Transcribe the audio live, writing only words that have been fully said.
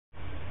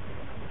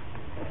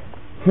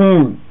Hi.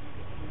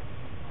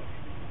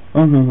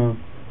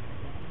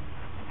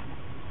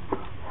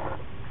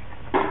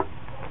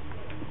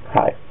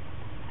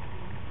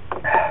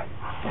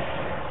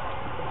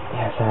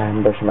 Yes,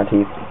 I'm brushing my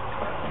teeth.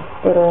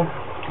 But,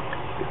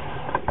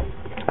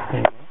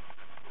 anyway.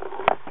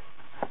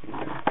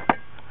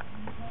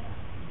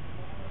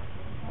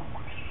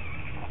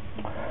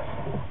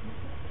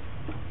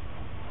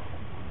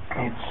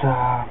 It's,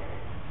 I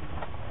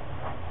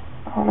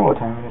don't know what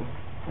time it is.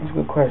 That's a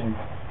good question. I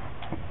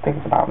think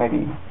it's about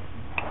maybe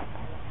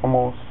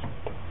almost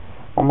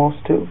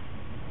 2.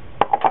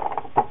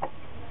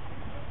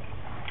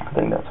 I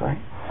think that's right.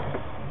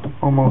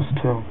 Almost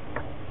 2.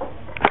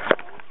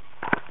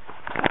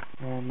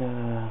 And,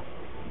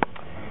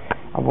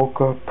 I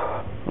woke up,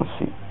 let's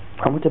see,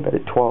 I went to bed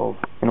at 12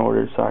 in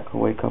order so I could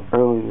wake up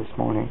early this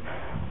morning,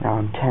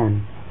 around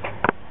 10.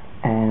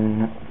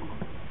 And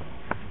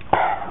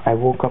I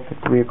woke up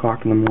at 3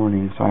 o'clock in the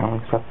morning, so I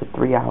only slept for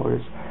 3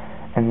 hours,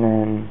 and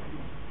then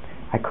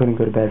I couldn't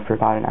go to bed for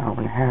about an hour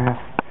and a half.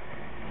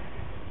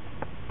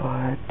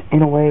 But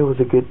in a way, it was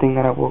a good thing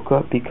that I woke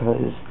up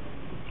because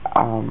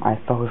I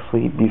fell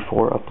asleep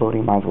before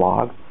uploading my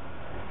vlog,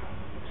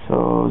 so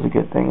it was a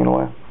good thing in a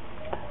way.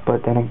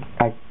 But then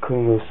I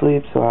couldn't go to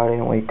sleep, so I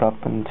didn't wake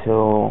up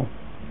until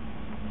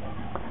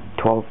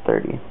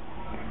 12:30.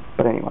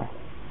 But anyway,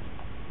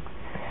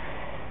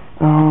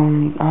 I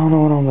don't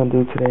know what I'm gonna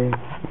do today.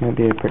 It's gonna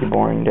be a pretty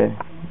boring day,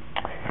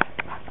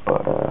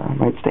 but I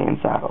might stay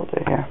inside all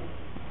day. Yeah.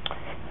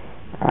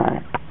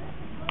 Alright.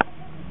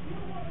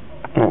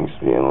 Thanks.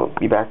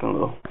 Be back in a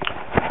little.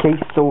 Okay,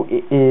 so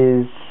it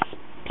is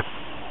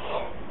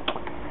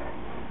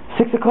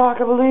 6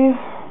 o'clock, I believe.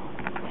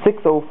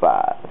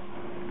 6:05.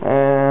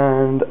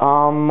 And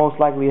I'm most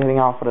likely heading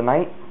out for the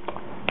night.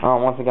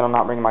 Once again, I'm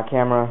not bringing my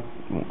camera.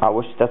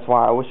 That's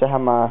why I wish I had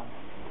my.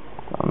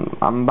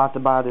 I'm about to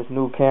buy this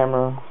new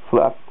camera.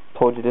 I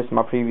told you this in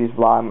my previous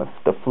vlog.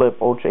 The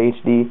Flip Ultra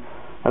HD.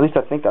 At least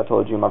I think I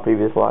told you in my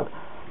previous vlog.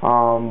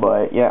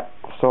 But yeah,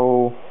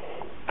 so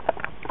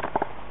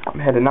I'm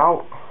heading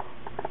out.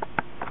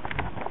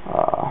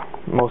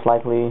 Most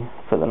likely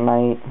for the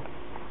night.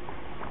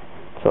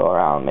 So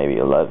around maybe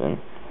 11.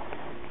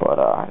 But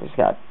I just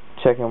got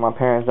checking with my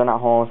parents. They're not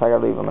home, so I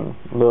gotta leave them a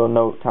little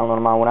note telling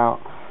them I went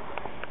out.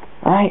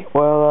 Alright,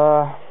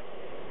 well,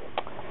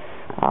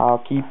 I'll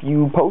keep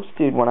you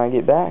posted when I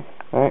get back.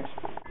 Thanks.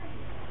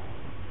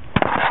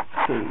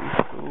 Okay,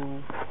 so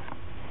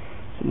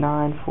it's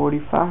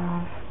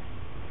 9:45,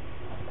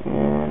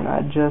 and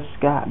I just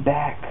got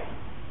back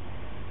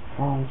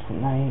from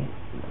tonight,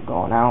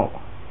 going out.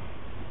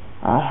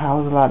 I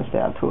was allowed to stay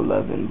out till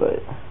 11,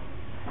 but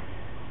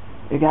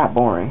it got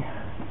boring.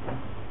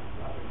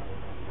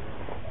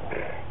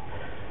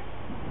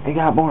 It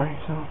got boring,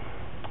 so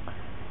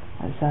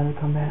I decided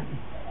to come back.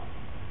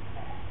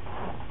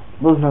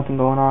 There was nothing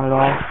going on at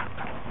all.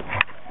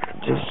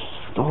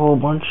 Just a whole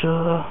bunch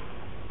of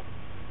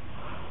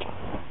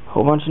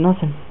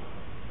nothing.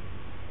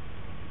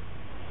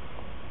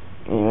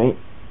 Anyway,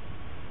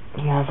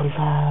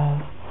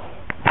 9:45.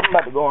 I'm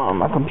about to go on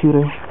my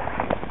computer.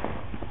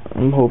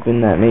 I'm hoping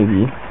that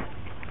maybe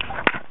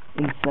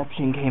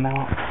Inception came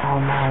out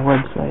on my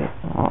website.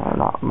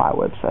 Not my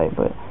website,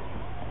 but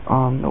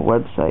on the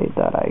website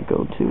that I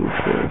go to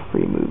for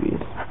free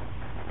movies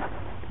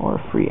or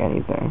free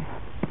anything.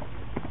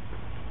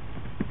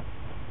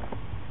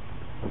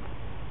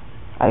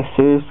 I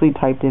seriously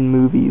typed in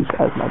movies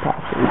as my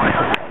password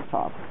because I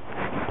was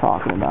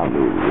talking about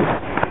movies.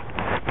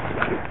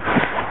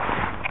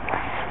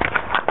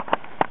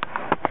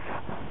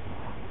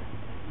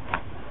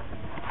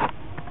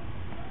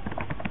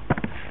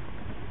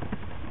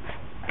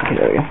 Okay,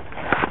 there we go.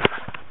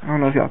 I don't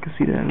know if y'all can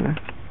see that in there.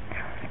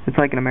 It's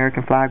like an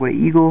American flag with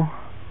an eagle,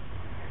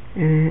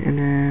 and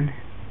then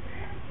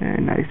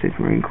United States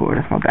Marine Corps.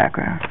 That's my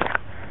background.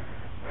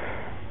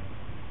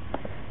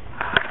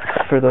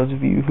 For those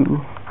of you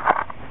who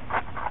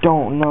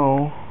don't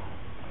know,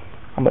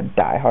 I'm a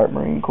die-hard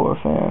Marine Corps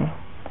fan,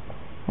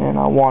 and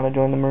I want to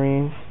join the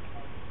Marines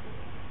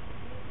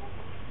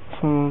as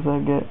soon as I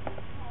get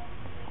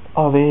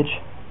of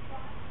age.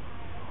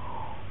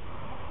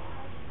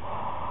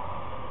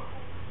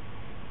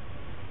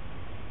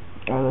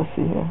 Alright, let's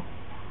see here.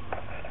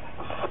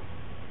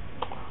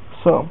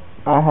 So,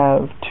 I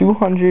have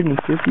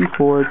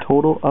 254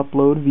 total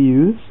upload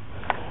views,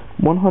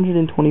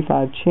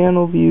 125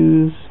 channel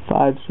views,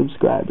 5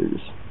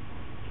 subscribers.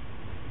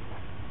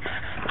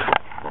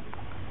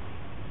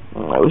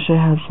 I wish I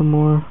had some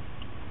more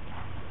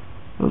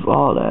of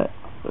all that.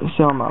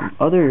 So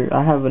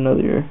I have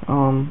another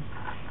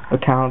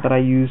account that I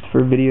used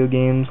for video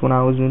games when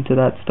I was into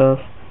that stuff,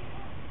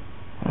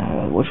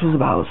 which was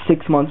about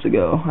 6 months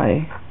ago.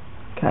 I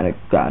kind of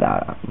got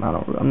out.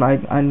 I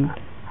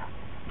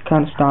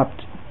kind of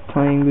stopped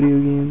playing video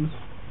games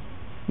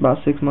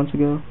about 6 months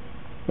ago.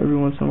 Every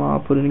once in a while I'll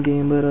put in a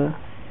game, but it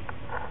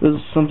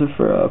was something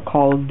for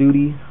Call of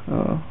Duty,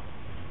 and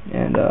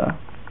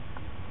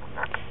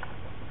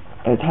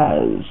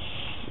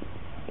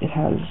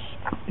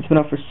it's been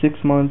up for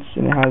 6 months,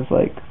 and it has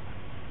like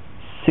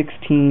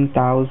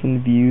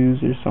 16,000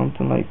 views or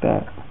something like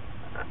that.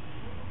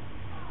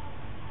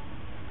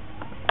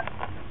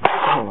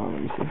 Hold on,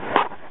 let me see.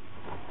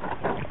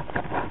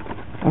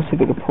 I'll see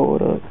if I can pull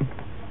it up.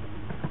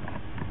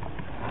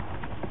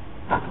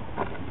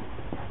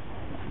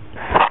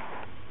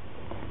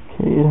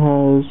 Okay, it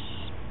has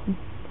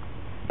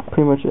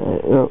pretty much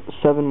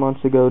 7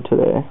 months ago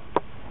today.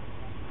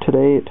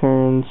 Today it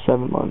turns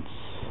 7 months.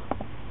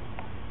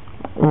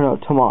 Or no,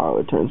 tomorrow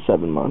it turns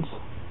 7 months.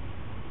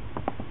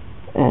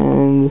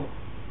 And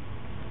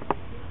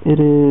it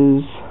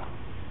is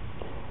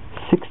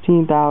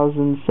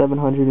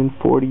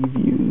 16,740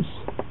 views.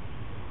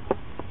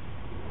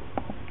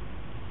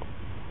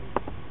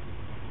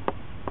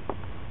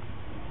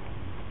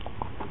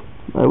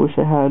 I wish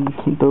I had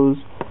those.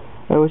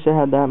 I wish I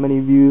had that many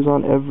views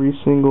on every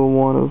single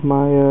one of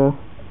my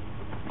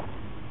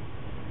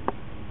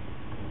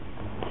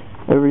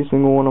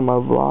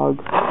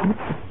vlogs.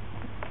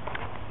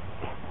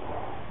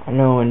 I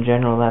know in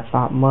general that's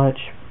not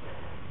much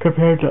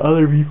compared to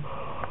other people.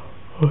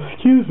 Oh,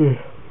 excuse me.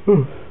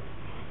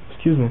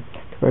 Excuse me.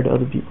 Compared to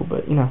other people,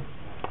 but you know.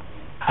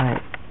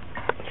 Alright.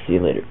 See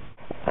you later.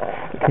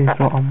 Okay,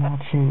 so I'm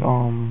watching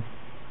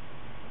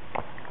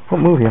what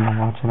movie am I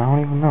watching? I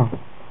don't even know.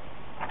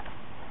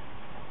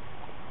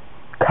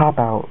 Cop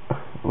Out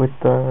with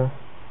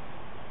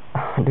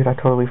dude, I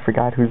totally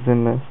forgot who's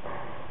in this.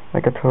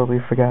 Like, I totally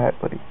forgot,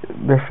 but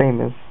they're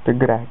famous. They're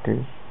good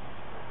actors.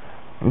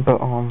 But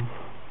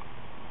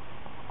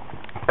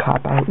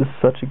Cop Out is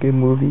such a good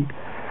movie.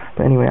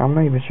 But anyway, I'm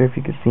not even sure if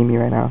you can see me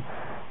right now,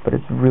 but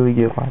it's really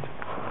good. Watch.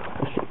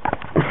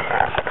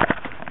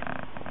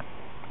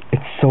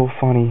 It's so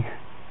funny.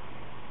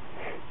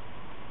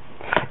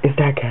 It's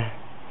that guy.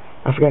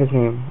 I forgot his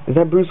name. Is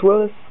that Bruce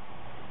Willis?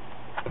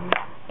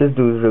 This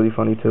dude is really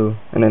funny too,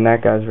 and then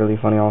that guy's really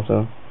funny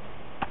also.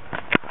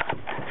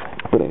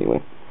 But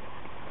anyway,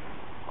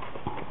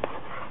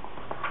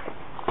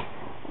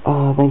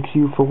 thanks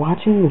you for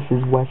watching. This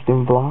is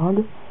Weston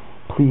Vlog.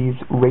 Please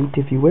rate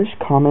if you wish,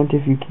 comment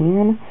if you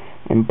can,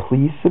 and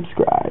please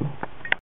subscribe.